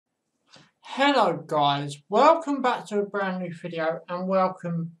Hello guys, welcome back to a brand new video and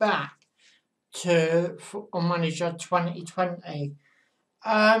welcome back to Football Manager 2020.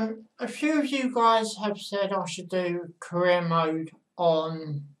 A few of you guys have said I should do career mode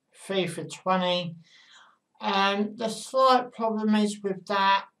on FIFA 20. The slight problem is with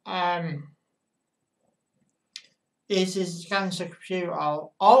that is it's against the computer. I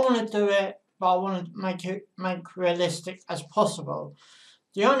want to do it, but I want to make realistic as possible.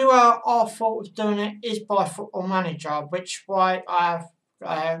 The only way I thought of doing it is by Football Manager, which why I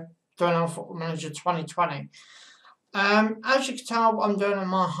have done on Football Manager 2020. As you can tell, I'm doing it in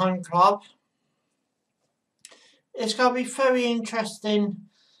my home club. It's going to be very interesting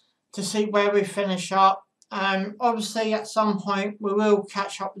to see where we finish up. Obviously, at some point, we will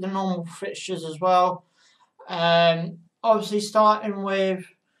catch up with the normal fixtures as well. Obviously, starting with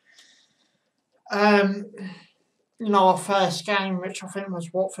our first game, which I think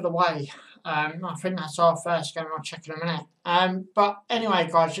was Watford away. I think that's our first game. I'll check in a minute. But anyway,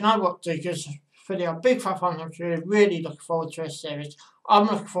 guys, you know what to do. This video, big fan of you. Really looking forward to this series. I'm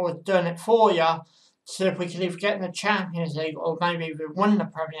looking forward to doing it for you to see if we can either get in the Champions League or maybe even win the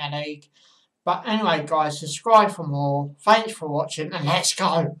Premier League. But anyway, guys, subscribe for more. Thanks for watching, and let's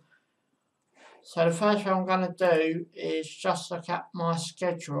go. So the first thing I'm going to do is just look at my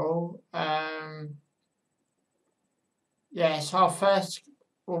schedule. So our first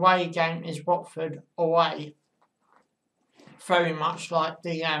away game is Watford away. Very much like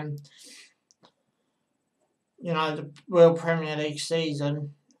the the real Premier League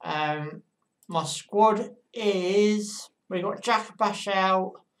season. My squad is, we got Jack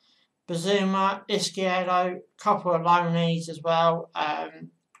Bashel, Bazuma, Izquierdo, couple of loanees as well.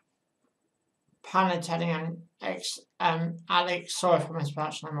 Panatelli and Alex, sorry for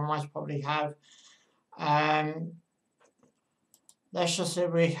mispronouncing them, I most probably have. Let's just see,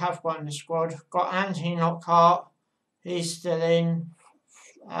 we have one in the squad. Got Anthony Lockhart. He's still in.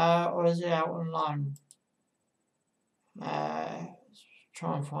 Or is he out on loan? Let's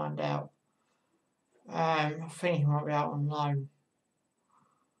try and find out. I think he might be out on loan.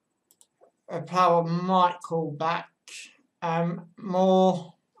 A player might call back.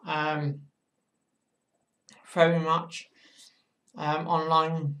 More very much on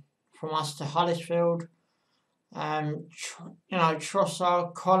loan from us to Huddersfield.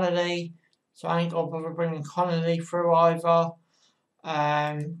 Trossard, Connolly, so I ain't got to bother bringing Connolly through either.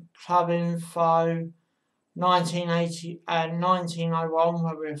 Club info, 1901,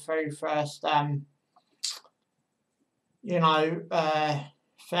 where we were very first,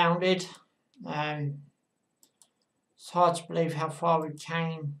 founded. It's hard to believe how far we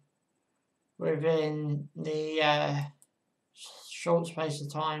came within the short space of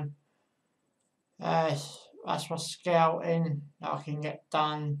time. That's my scouting that I can get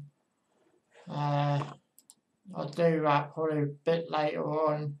done. I'll do that probably a bit later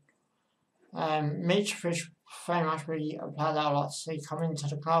on. Mitrovic, very much really a player that I'd like to see come into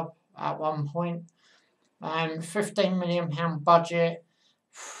the club at one point. £15 million budget,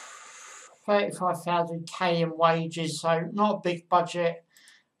 35,000 in wages, so not a big budget,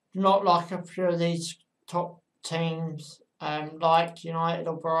 not like a few of these top teams. Like United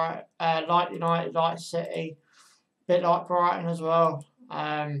or Brighton, like City, a bit like Brighton as well.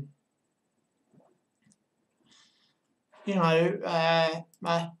 Might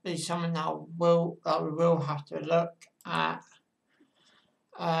be something that we will have to look at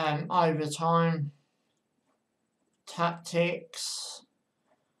over time. Tactics.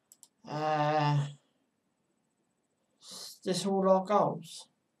 This all our goals.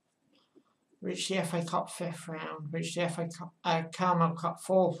 Reach the FA Cup 5th round, reach the FA Cup, Carmel Cup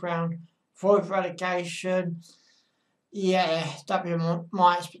 4th round, avoid relegation. Yeah, that'd be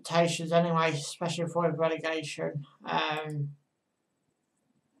my expectations anyway, especially avoid relegation.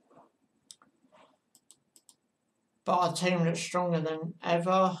 But our team looks stronger than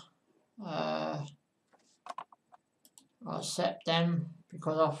ever. I'll accept them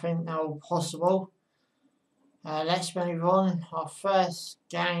because I think they're all possible. Let's move on. Our first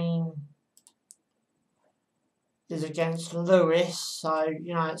game is against Lewis, so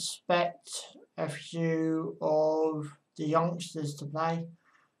expect a few of the youngsters to play.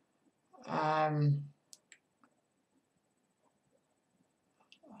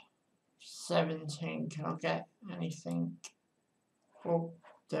 17, can I get anything? Oh,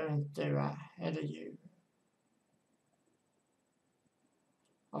 don't do that ahead of you.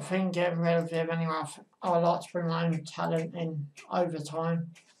 I think getting rid of him anyway. I like to bring my own talent in over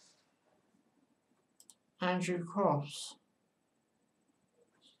time. Andrew Cross.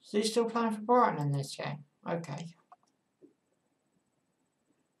 Is he still playing for Brighton in this game? Okay.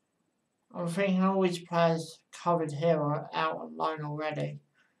 I'm thinking all these players covered here are out on loan already.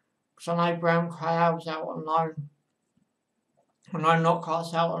 Because I know Brown Crowell's out on loan. I know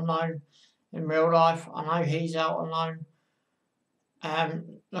Knockhart's out on loan in real life. I know he's out on loan.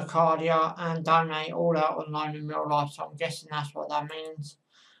 Lacardia and Donate all out on loan in real life, so I'm guessing that's what that means.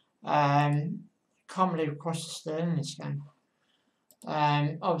 Can't believe Cross is still in this game.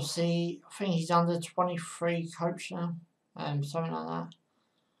 Obviously, I think he's under 23 coach now, something like that.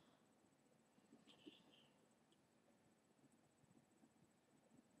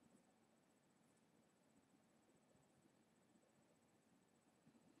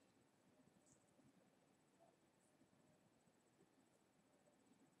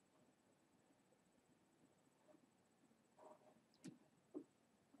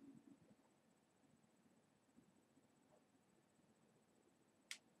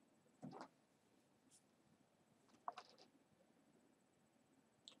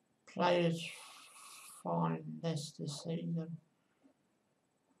 Players find this season.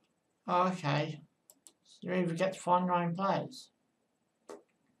 Oh, okay. So you either get to find your own players.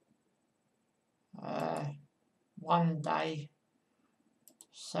 1 day,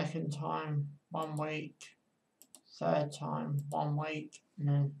 second time, 1 week, third time, 1 week, and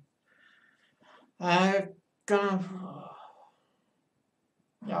then I'll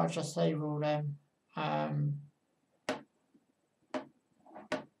just save all them.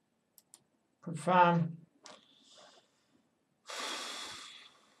 Confirm.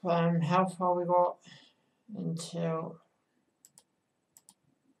 How far we got until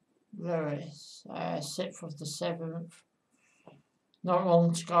Lewis? 6th of the 7th. Not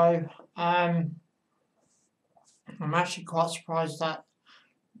long to go. I'm actually quite surprised that,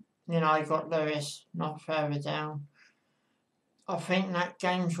 I got Lewis not further down. I think that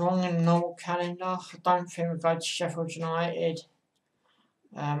game's wrong in the normal calendar. I don't think we go to Sheffield United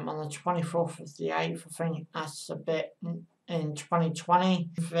on the 24th of the 8th. I think that's a bit in 2020.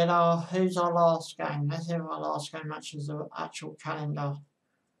 Villa, who's our last game? Let's see if our last game matches the actual calendar.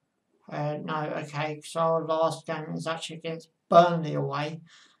 No, okay, because our last game is actually against Burnley away,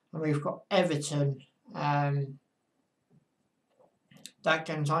 and we've got Everton. That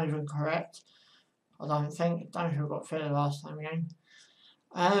game's not even correct. I don't think we've got Villa last time again.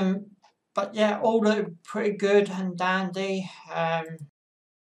 But yeah, all look pretty good and dandy.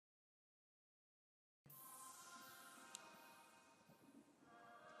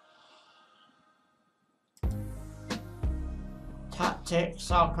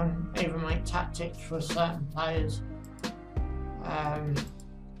 Tactics, I can even make tactics for certain players.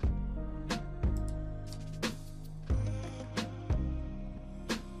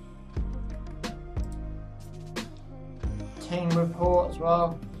 Team report as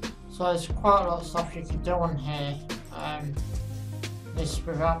well. So there's quite a lot of stuff you can do on here. This is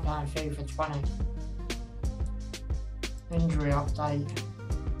without playing FIFA 20. Injury update.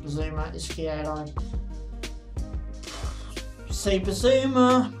 Bazuma Izquierdo. See,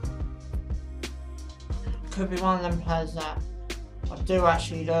 Bazuma could be one of them players that I do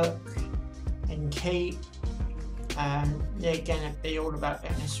actually look and keep. Yeah, again, it'd be all about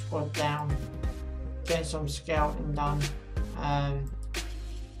getting this squad down, getting some scouting done.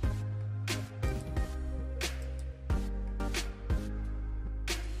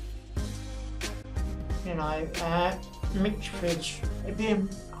 Mitchfridge,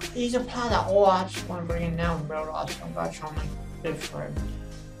 he's a player that I just want to bring in now in real life, so I'm going to try and make a bid for him.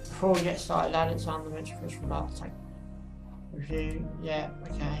 Before we get started, Alexander Mitchfridge from Arctic review. Yeah,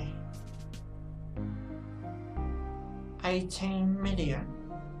 okay. 18 million.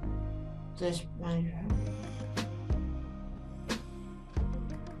 This maybe.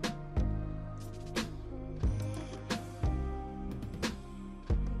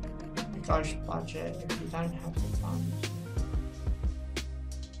 Ghost budget if you don't have the funds.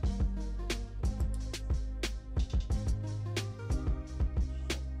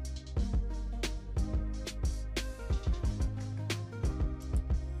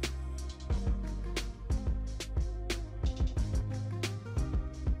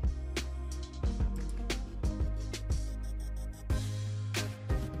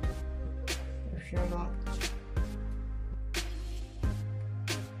 If you're not.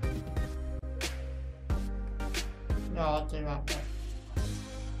 No, I'll do that bit.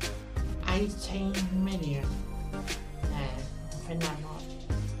 18 million. Yeah, I think that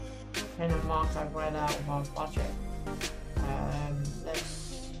might go well out of our budget.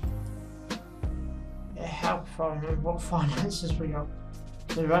 Let's get help from what finances we got.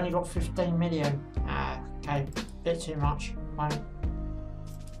 So we've only got 15 million. Okay, bit too much. Won't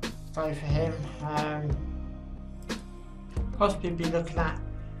go for him. Possibly be looking at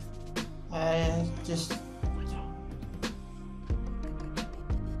Just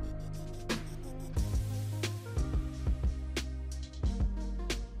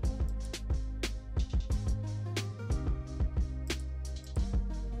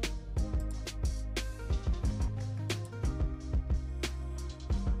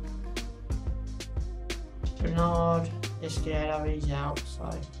Bernard, Ischiello, he's out, so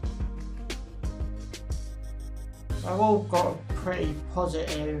they've all got a pretty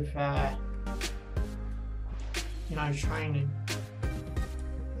positive, training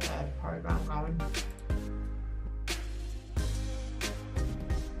program going.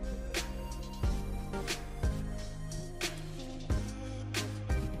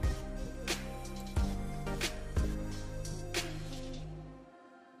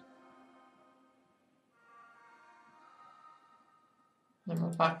 Then my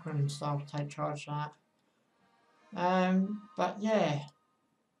backroom staff take charge of that. But yeah,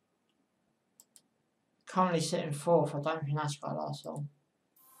 currently sitting fourth. I don't think that's going to last long.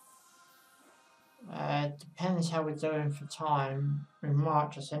 Depends how we're doing for time. We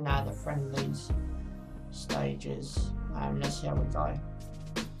might just end out the friendlies stages. Let's see how we go.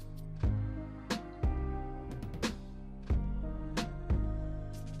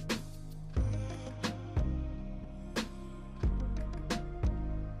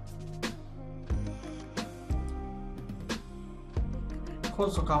 Of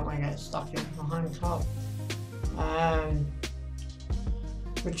course I can't really get stuck in my home club.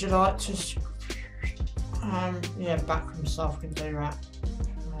 Would you like to... yeah, backroom staff can do that.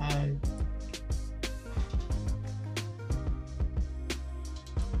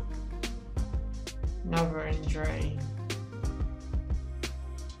 Another injury.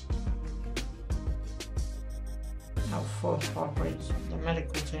 Out 4 to 5 weeks. The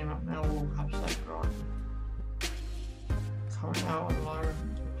medical team at Mill will have said Brighton. Currently out on loan.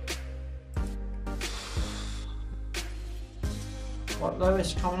 Got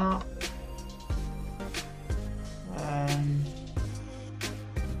Lewis coming up.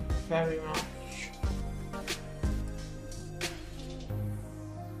 Very much.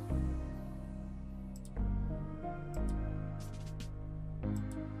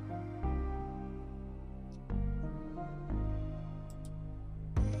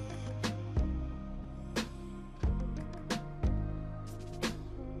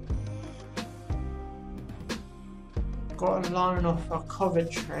 Got a loan off a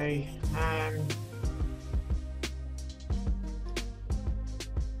Coventry.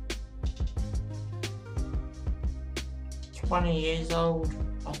 20 years old.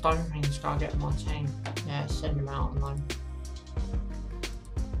 I don't think he's going to get my team. Yeah, send him out on loan.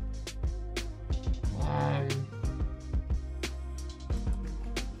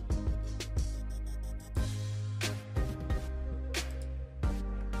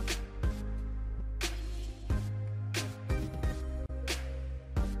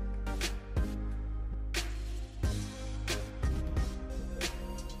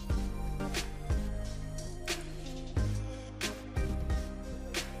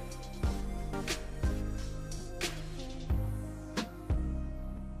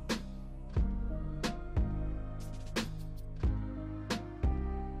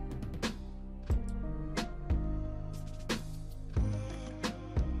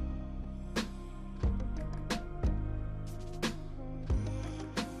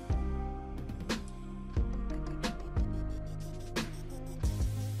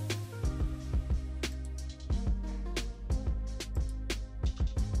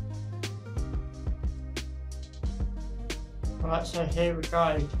 Right, so here we go.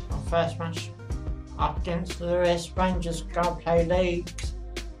 Our first match up against Lewis. Rangers go play leagues.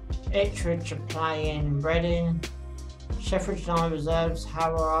 Ipswich are playing Reading. Sheffield United reserves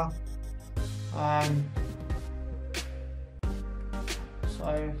Harrow. So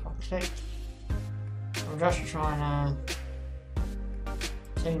if I click, I'm just trying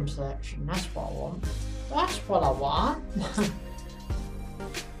team selection. That's what I want. That's what I want.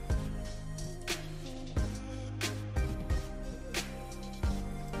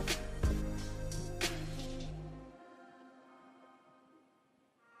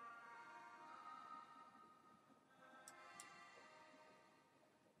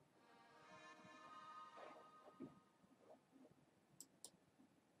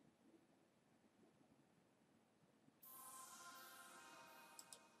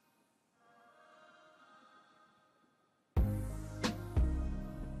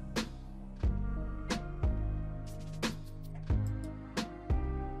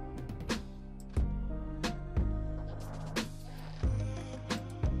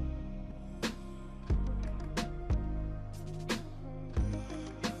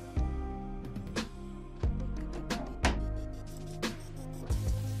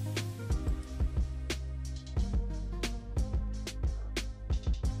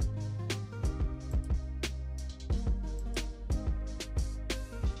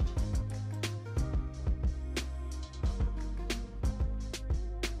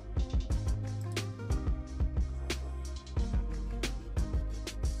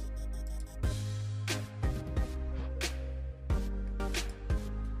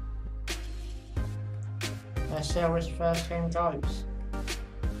 Let's see how this first game goes.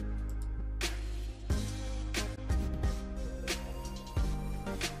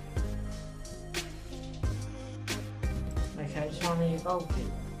 Okay, tell me your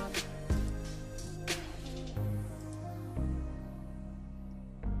goalkeeper.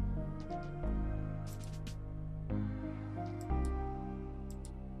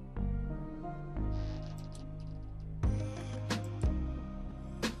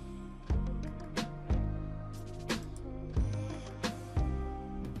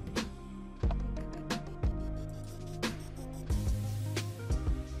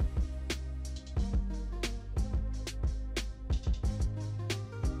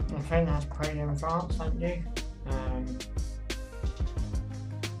 I think that's pretty advanced, thank you.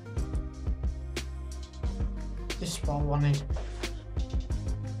 This is what I wanted.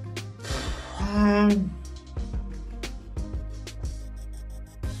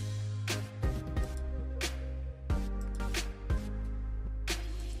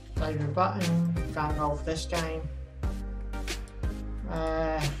 David Brighton, going goal for this game.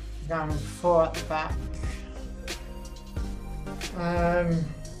 Going 4 at the back.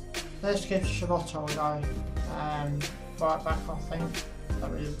 Let's give Charlotta a go. Right back, I think.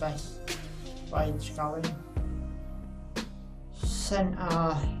 That would be the best way to go in.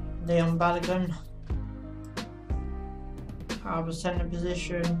 Centre, Leon Balogun. Other centre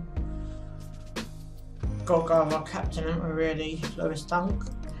position. Got to go with our captain, haven't we, really? Lewis Dunk.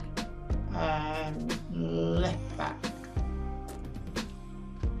 Left back.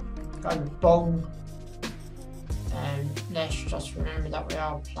 Go with Bong. Let's just remember that we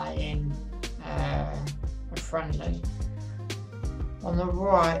are playing a friendly. On the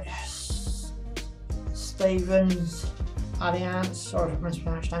right, Stevens, Alliance, sorry if I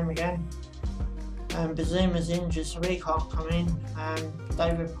mispronounced his name again. Bazuma's injured, so he can't come in.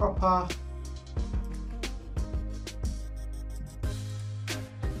 David Proper.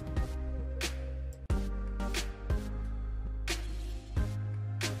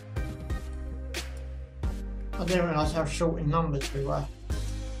 I didn't realise how short in numbers we were.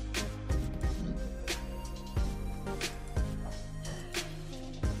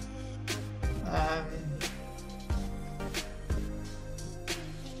 I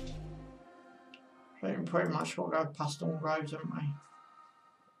think pretty much we'll go past all roads, haven't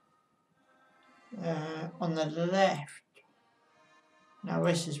we? On the left, now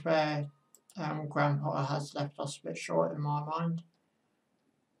this is where Graham Potter has left us a bit short in my mind.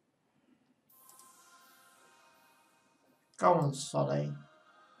 Go on, Solly.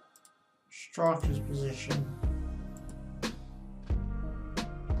 Striker's position.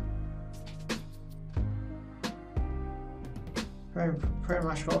 Pretty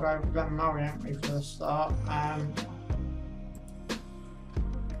much got to go with Glenn Murray, haven't we, for the start.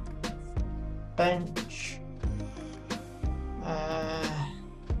 Bench.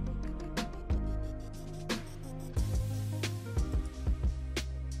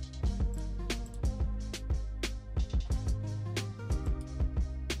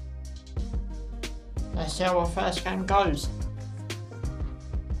 Let's see how our first game goes.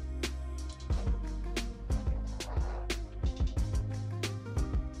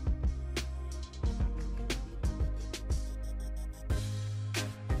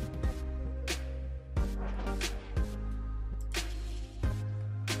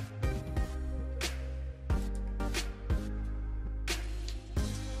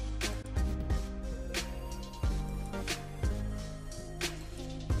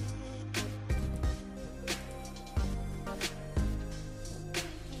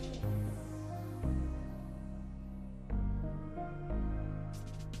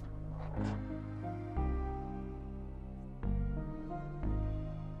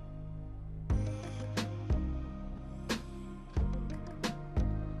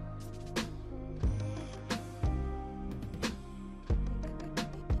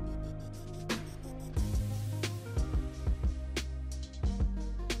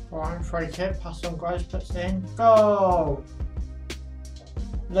 Right, free kick, pass on Groves, puts it in. Goal!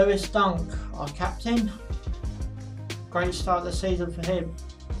 Lewis Dunk, our captain. Great start of the season for him.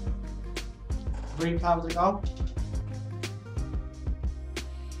 Replay of the goal.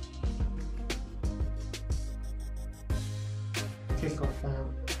 Kick off now.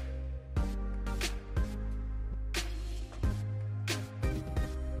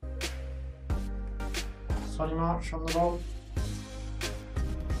 Solly March on the ball.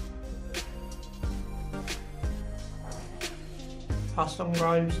 Pass on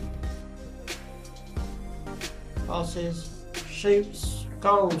Groves. Passes. Shoots.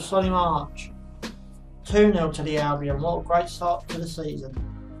 Goal. Solly March. 2-0 to the Albion. What a great start to the season.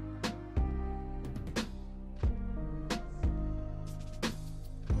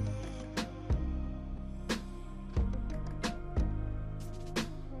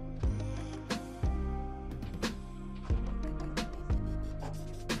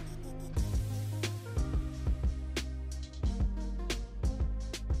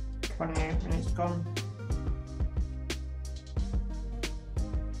 28 minutes gone.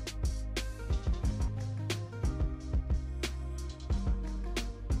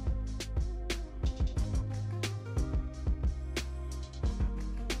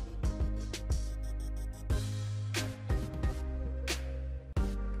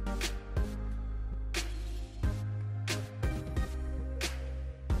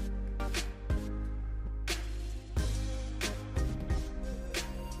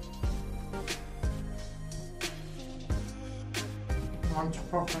 On to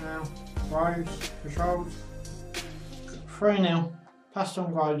proper now. Groves, controls. 3-0.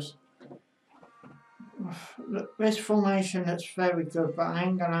 Paston Groves. This formation looks very good, but I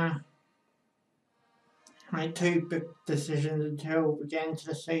ain't gonna make too big decisions until we get into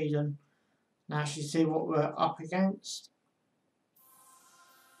the season and actually see what we're up against.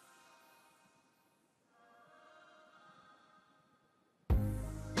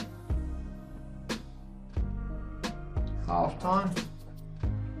 Half time.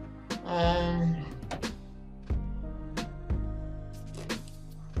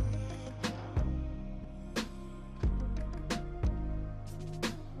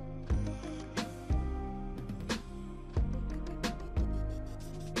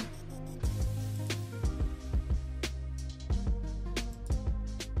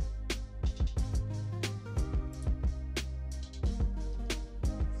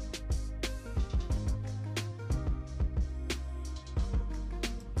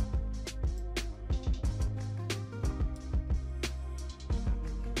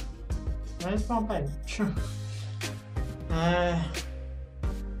 Where's my bench? Okay,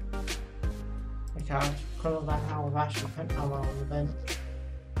 I'll call that now. I've actually put no one on the bench.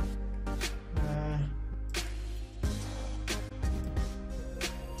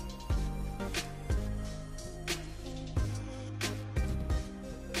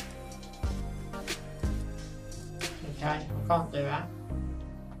 Okay, I can't do that.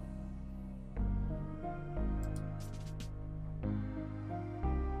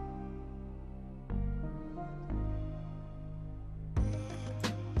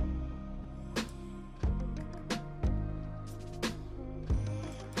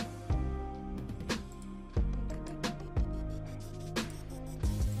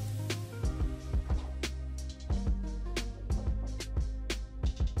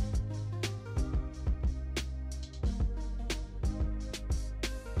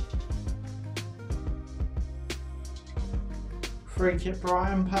 Free kick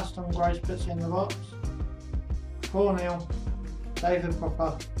Brighton, passed on Grace, puts in the box. 4-0, David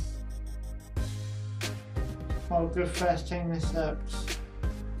Popper. What a good first team this looks.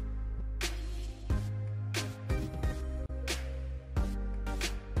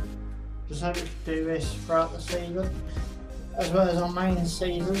 Just hope we can do this throughout the season, as well as our main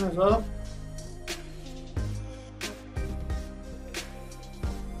season as well.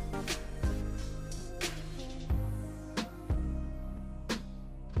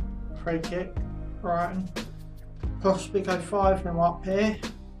 Free kick, Brighton. Possibly go 5-0 up here.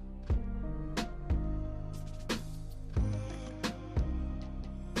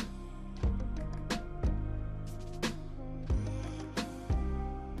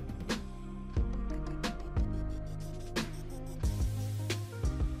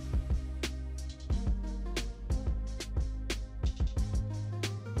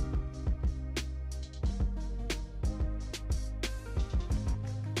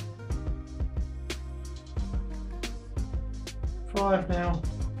 Now,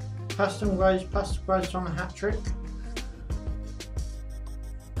 Paston Grace on a hat trick.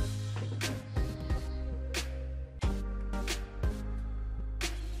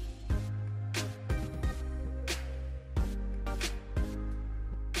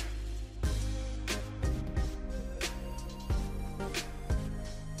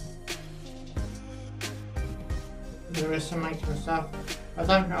 There is some making stuff. I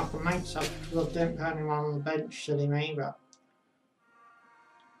don't think I can make stuff because I didn't put anyone on the bench, silly me, but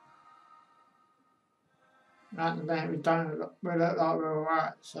at the minute we look like we're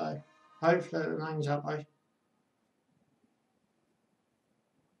alright, so hopefully it remains that way.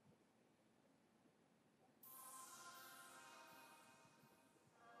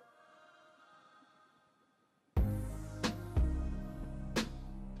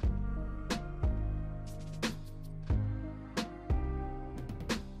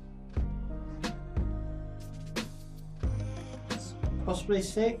 Possibly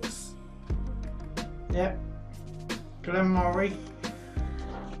 6. Yep. Glenn Murray.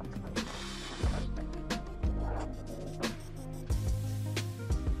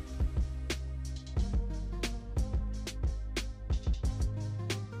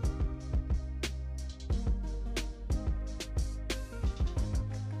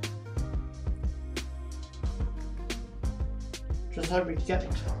 Just hope we get a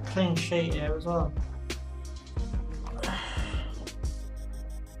clean sheet here as well.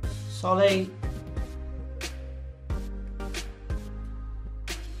 Solly.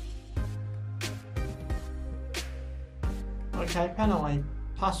 Okay, penalty.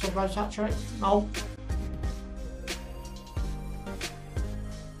 Pass or goes hat-trick? No.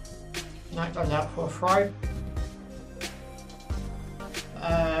 That goes out for a throw.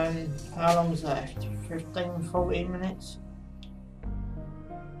 How long's left? 15, 14 minutes.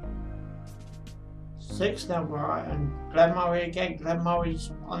 6-0 Brighton. Glenn Murray again. Glenn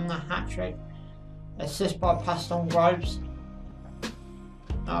Murray's on the hat-trick. Assist by Paston Groves.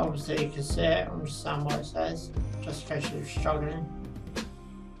 Obviously you can see it, I understand what it says, just in case you're struggling.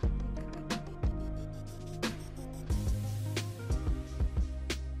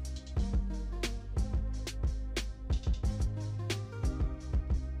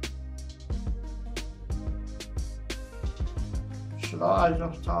 Should I load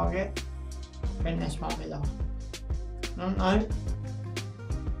off target? I think this might be that. I don't know.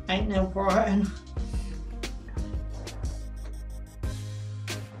 8-0 Brighton.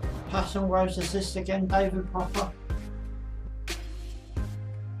 Paston Groves assist again, David Popper.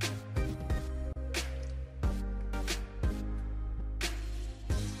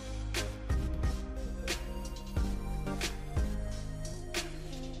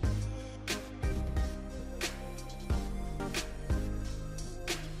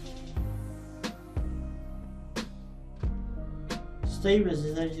 Stevens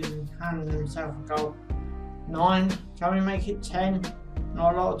is even handing himself a goal. 9, can we make it 10?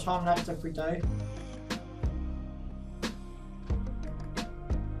 Not a lot of time left if we do.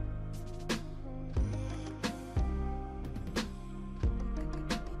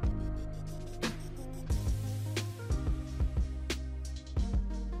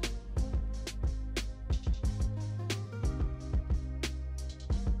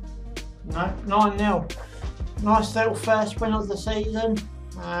 No, 9-0. Nice little first win of the season.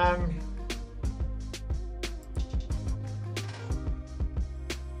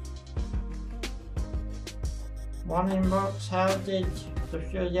 One inbox. How did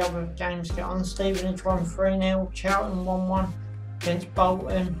the other games get on? Stevenage won 3-0, Charlton 1-1 against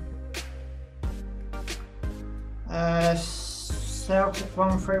Bolton. Celtic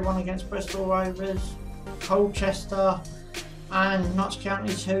won 3-1 against Bristol Rovers. Colchester and Notts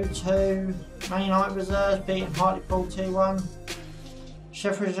County 2-2. Man United reserves beating Hartlepool 2-1.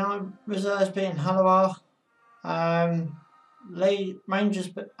 Sheffield United reserves beating Halliwell. Rangers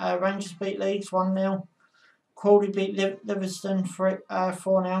beat Leeds 1-0. Crawley beat Livingston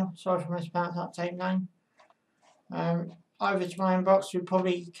 4-0. Sorry for mispronouncing that team name. Over to my inbox, we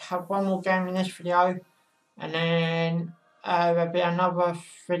probably have one more game in this video, and then there'll be another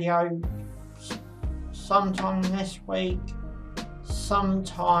video sometime this week.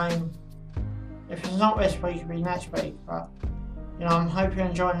 Sometime, if it's not this week, it'll be next week. But you know, I'm hoping you're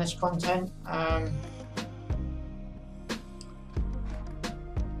enjoying this content.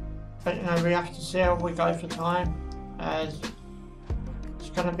 But you know, we have to see how we go for time.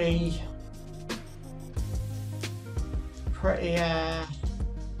 It's going to be pretty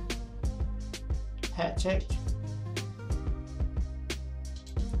hectic.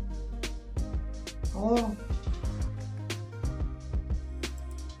 Oh.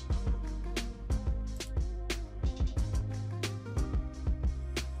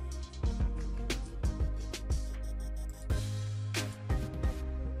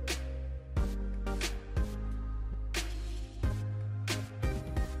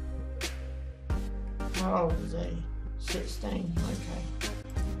 How old is he? 16,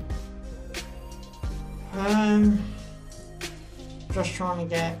 okay. Just trying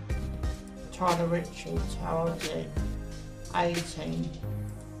to get Tyler Richards, how old is he? 18.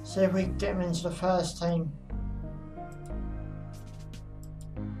 See if we can get him into the first team.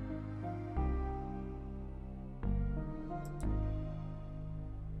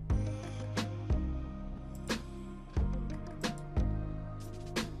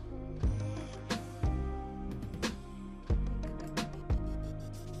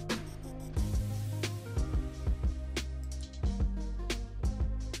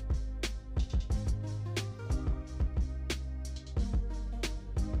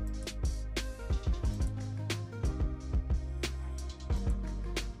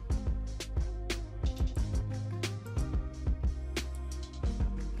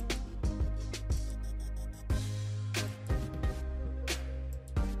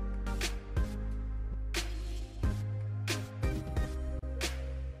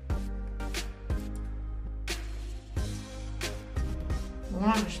 I'm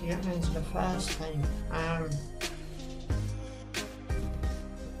actually getting into the first team.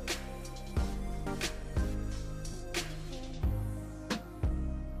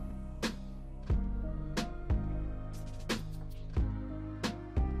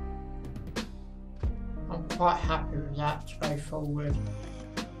 quite happy with that to go forward.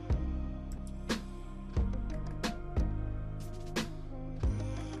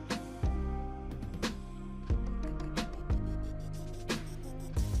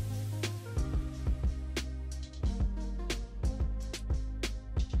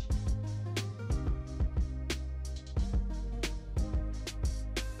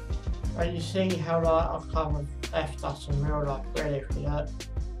 But you see how like I've kind of left us in real life really for that.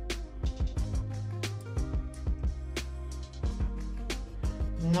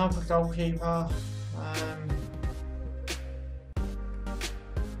 Another goalkeeper.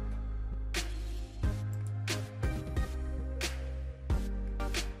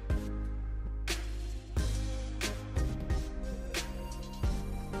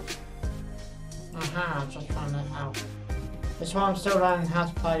 I just found that out. That's why I'm still learning how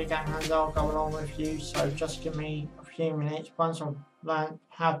to play the game as I'll go along with you, so just give me a few minutes. Once I've learned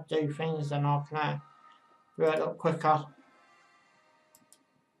how to do things, then I can do it a lot quicker.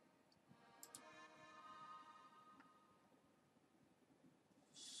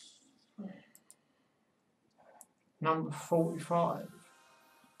 Number 45.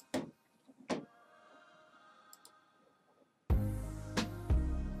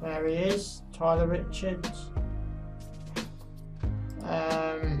 There he is, Tyler Richards.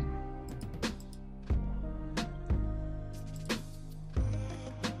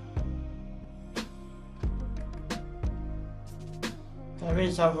 There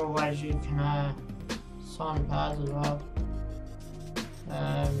is other ways you can sign players as well.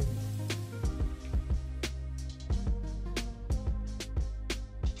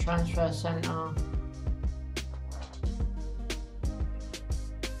 Transfer centre.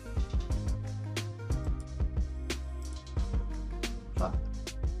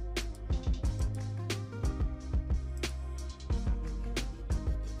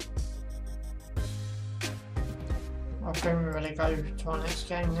 I think we're going to go to our next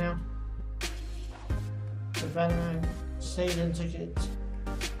game now. The Venom season tickets.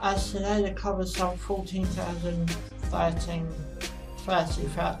 As today, the club has sold 30,000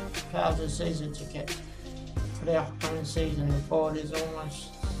 season tickets for the upcoming season. The board is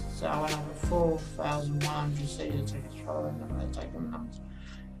almost selling another 4,100 season tickets following them. They take them nuts.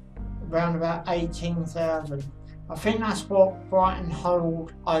 Around about 18,000. I think that's what Brighton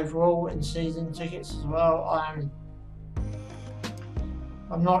hold overall in season tickets as well.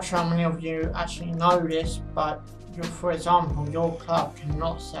 I'm not sure how many of you actually know this, but for example, your club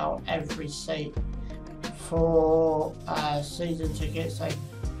cannot sell every seat for season tickets.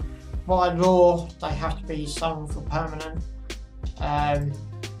 By law, they have to be sold for permanent,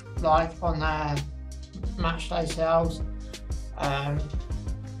 like on their match day sales.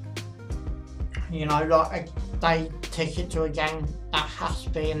 You know, like a day ticket to a game, that has to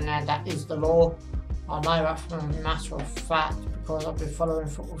be in there. That is the law. I know that from a matter of fact, because I've been following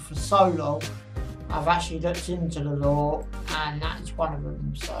football for so long. I've actually looked into the law, and that is one of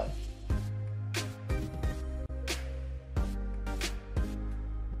them. So,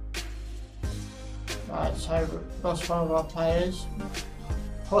 right, so lost one of our players.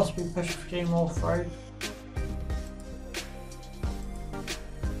 Possibly push a few more through.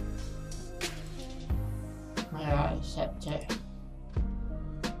 Yeah, accept it.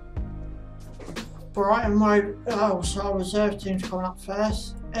 Brighton Road, so our reserve team's coming up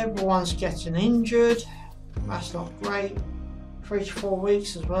first. Everyone's getting injured. That's not great. 3 to 4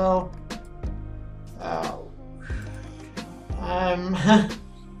 weeks as well.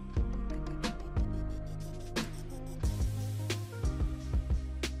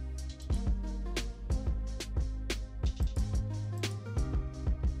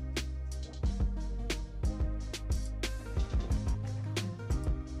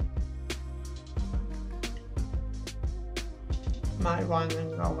 Matt Ryan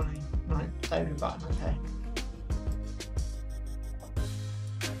and Golden. Right, David Button, okay.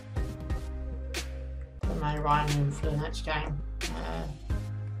 Put Matt Ryan in for the next game.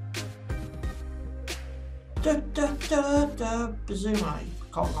 Bazuma,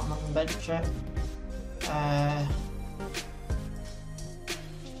 can't come on the bench yet. I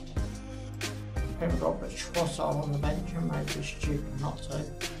think we've got a bit of Trossard on the bench, and maybe it's stupid not to.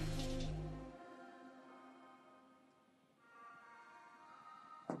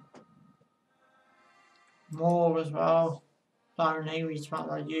 Moore as well. Lonely, we might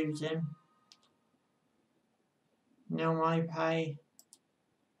not use him. Neil Mopay.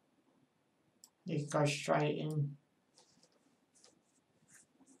 He can go straight in.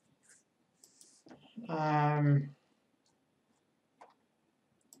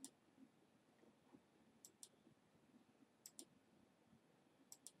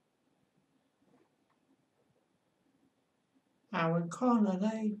 Aaron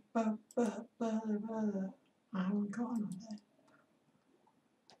Connolly, Aaron Connolly.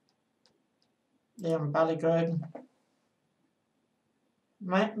 Liam Balogun.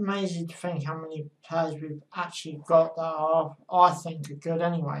 Amazing to think how many players we've actually got that are, I think, are good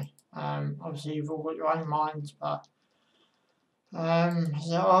anyway. Obviously, you've all got your own minds, but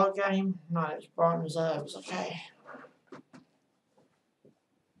is it our game? No, it's Brighton reserves. Okay.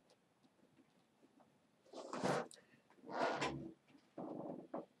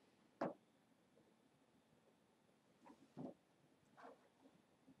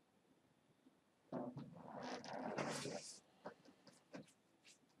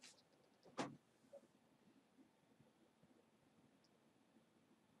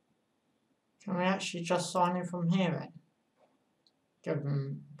 Can we actually just sign in from here then? Give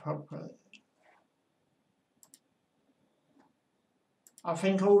them proper. I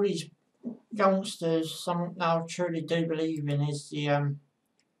think all these youngsters, something they truly do believe in is the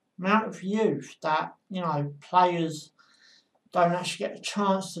amount of youth that, you know, players don't actually get a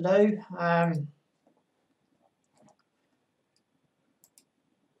chance to do.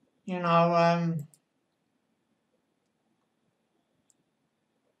 You know,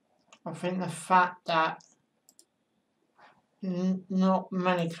 I think the fact that not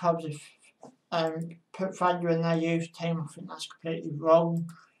many clubs have put value in their youth team, I think that's completely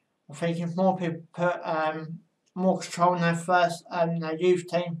wrong. I think if more people put more control in their their youth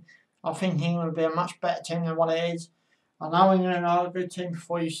team, I think England would be a much better team than what it is. I know England are a good team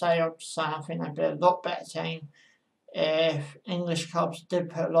before you say I'm saying I think they'd be a lot better team if English clubs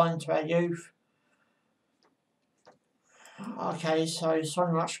did put a lot into their youth. Okay, so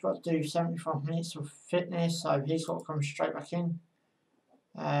Sonny Rush got to do 75 minutes of fitness, so he's got to come straight back in.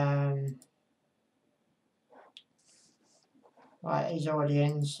 Right, he's already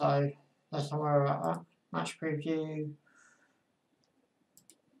in, so let's not worry about that. Match preview.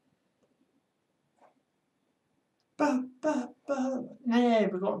 Yeah,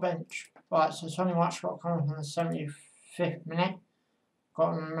 we've got a bench. Right, so Sonny Rush got to come on the 75th minute.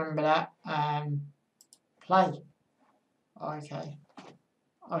 Got to remember that. Play. Okay.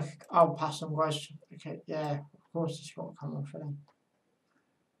 I'll pass on question. Okay, yeah, of course it's got to come on for them.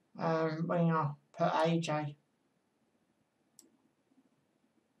 When you put AJ.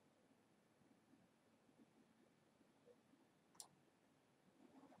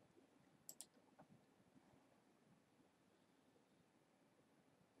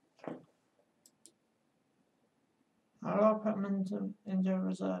 How do I put them into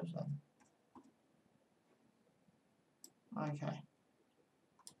reserves then? Okay.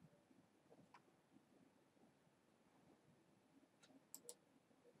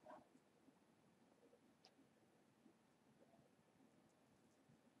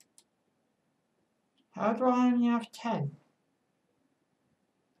 How do I only have 10?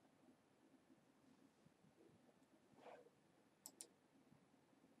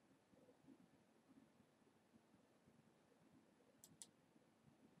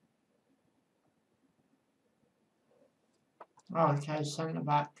 Oh, okay, centre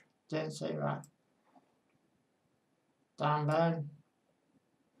back. Didn't see that. Dan Burn.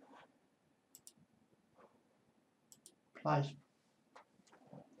 Play.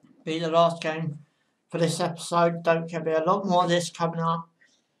 Be the last game for this episode. Don't care, be a lot more of this coming up.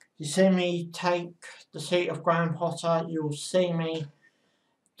 You see me take the seat of Graham Potter. You'll see me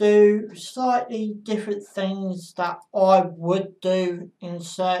do slightly different things that I would do in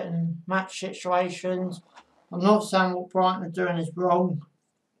certain match situations. I'm not saying what Brighton are doing is wrong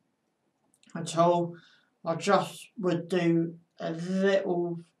at all. I just would do a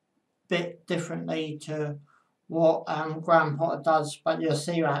little bit differently to what Graham Potter does, but you'll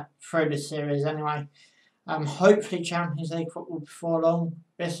see that through the series anyway. Hopefully Champions League football before long.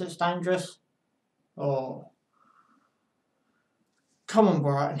 This is dangerous. Oh, come on,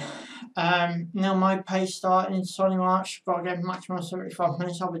 Brighton. Now my pace starting in Sonny March. Got to get maximum 75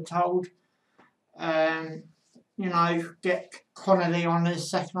 minutes, I've been told. You know, get Connolly on the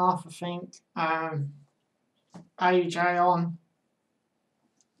second half, I think. AJ on.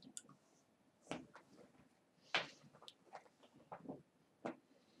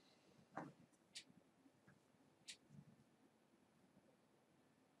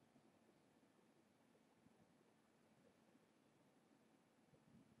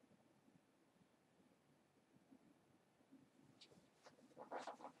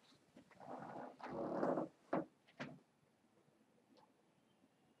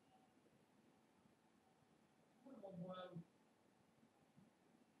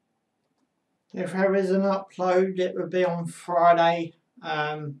 If there is an upload, it would be on Friday.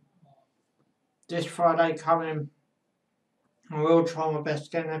 This Friday coming. I will try my best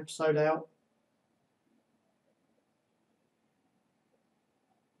to get an episode out.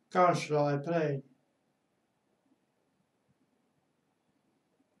 Go on, shall I, please?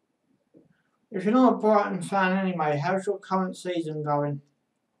 If you're not a Brighton fan anyway, how's your current season going?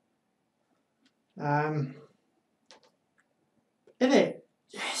 Is it?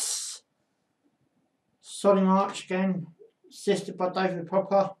 Yes! Solly March again, assisted by David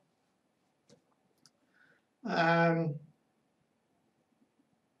Popper.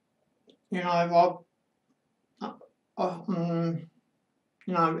 You know,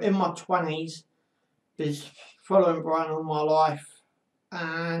 you know, in my 20s, been following Brighton all my life,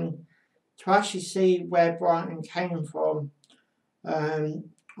 and to actually see where Brighton came from, I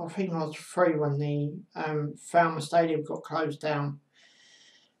think I was 3 when the Falmer Stadium got closed down,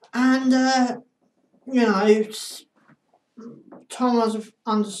 and you know, time I've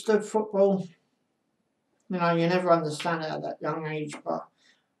understood football. You know, you never understand it at that young age, but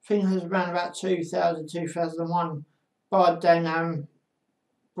I think it was around about 2000, 2001. By then,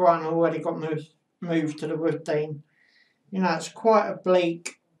 Brighton already got moved to the Wooddean. You know, it's quite a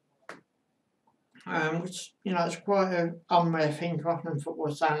bleak, which, you know, it's quite an unrare thing for Tottenham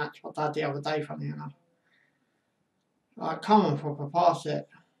football, saying that to my dad the other day, funny enough. Like, come on, Popper, pass it.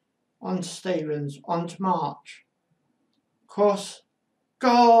 On to Stevens, on to March. Cross,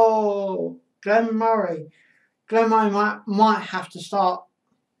 goal! Glenn Murray. Glenn Murray might have to start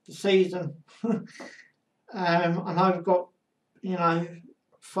the season. I know we've got, you know,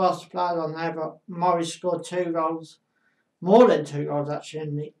 fast players on there, but Murray scored 2 goals. More than 2 goals, actually,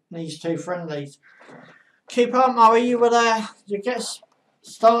 in these 2 friendlies. Keep up, Murray. You were there. You get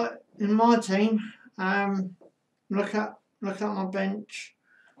started in my team. Look at my bench.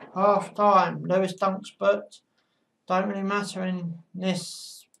 Half time. Lewis Dunk's booked. Don't really matter in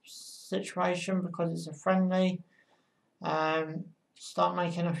this situation because it's a friendly. Start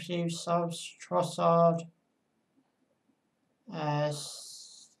making a few subs. Trossard.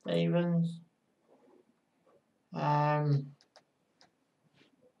 Stevens.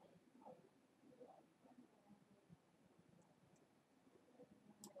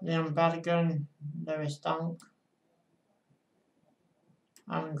 Leon Badigan, Lewis Dunk,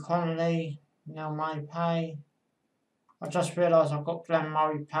 Connolly, Neil Maupay. I just realised I've got Glenn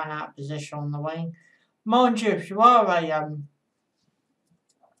Murray playing out of position on the wing. Mind you, if you are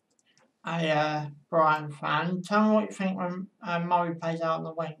a Brighton fan, tell me what you think when Murray plays out on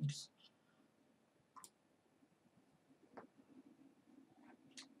the wings.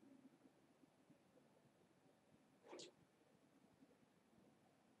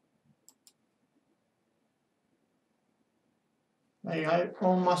 There you go,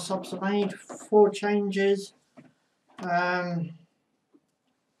 all my subs are made, 4 changes.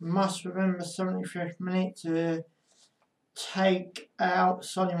 Must remember 75th minute to take out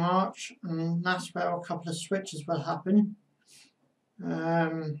Solly March, and that's where a couple of switches will happen.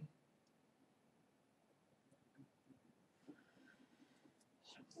 We're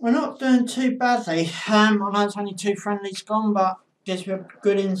not doing too badly. I know it's only 2 friendlies gone, but gives me a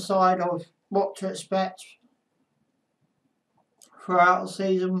good insight of what to expect throughout the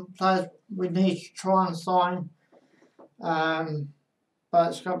season. Players we need to try and sign, but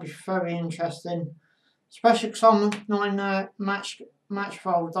it's going to be very interesting, especially because I'm not in a match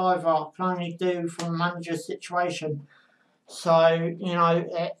involved either. I can only do from a manager's situation, so you know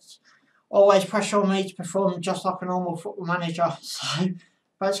it's always pressure on me to perform just like a normal football manager. So,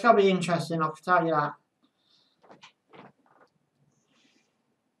 but it's going to be interesting, I can tell you that.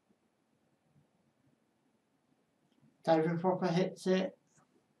 David Popper hits it.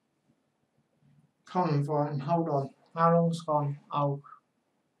 Come on, Brighton, hold on. How long's gone? Oh,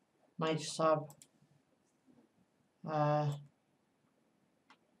 major sub.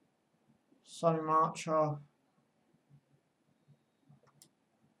 Solly March off.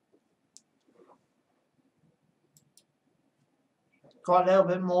 Got a little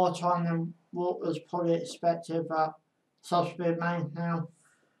bit more time than what was probably expected, but subs being made now.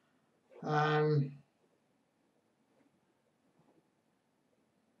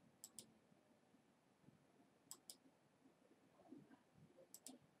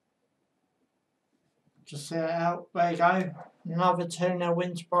 Just see it out. There you go. Another 2-0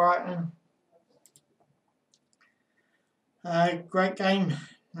 win to Brighton. Great game.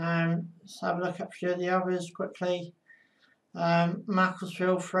 Let's have a look at a few of the others quickly.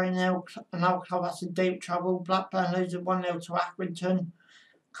 Macclesfield 3-0. Another club that's in deep trouble. Blackburn losing 1-0 to Accrington.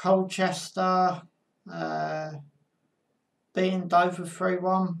 Colchester beating Dover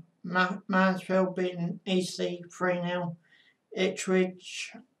 3-1. Mansfield beating Eastleigh 3-0.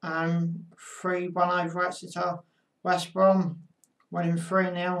 Ipswich 3-1 over Exeter. West Brom winning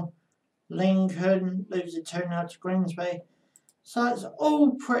 3-0. Lincoln losing 2-0 to Grimsby. So it's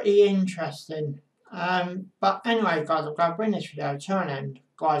all pretty interesting. But anyway, guys, I'm going to bring this video to an end.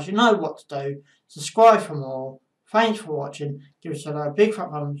 Guys, you know what to do. Subscribe for more. Thanks for watching. Give us a big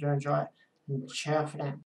fat thumbs if you enjoy it. And ciao for now.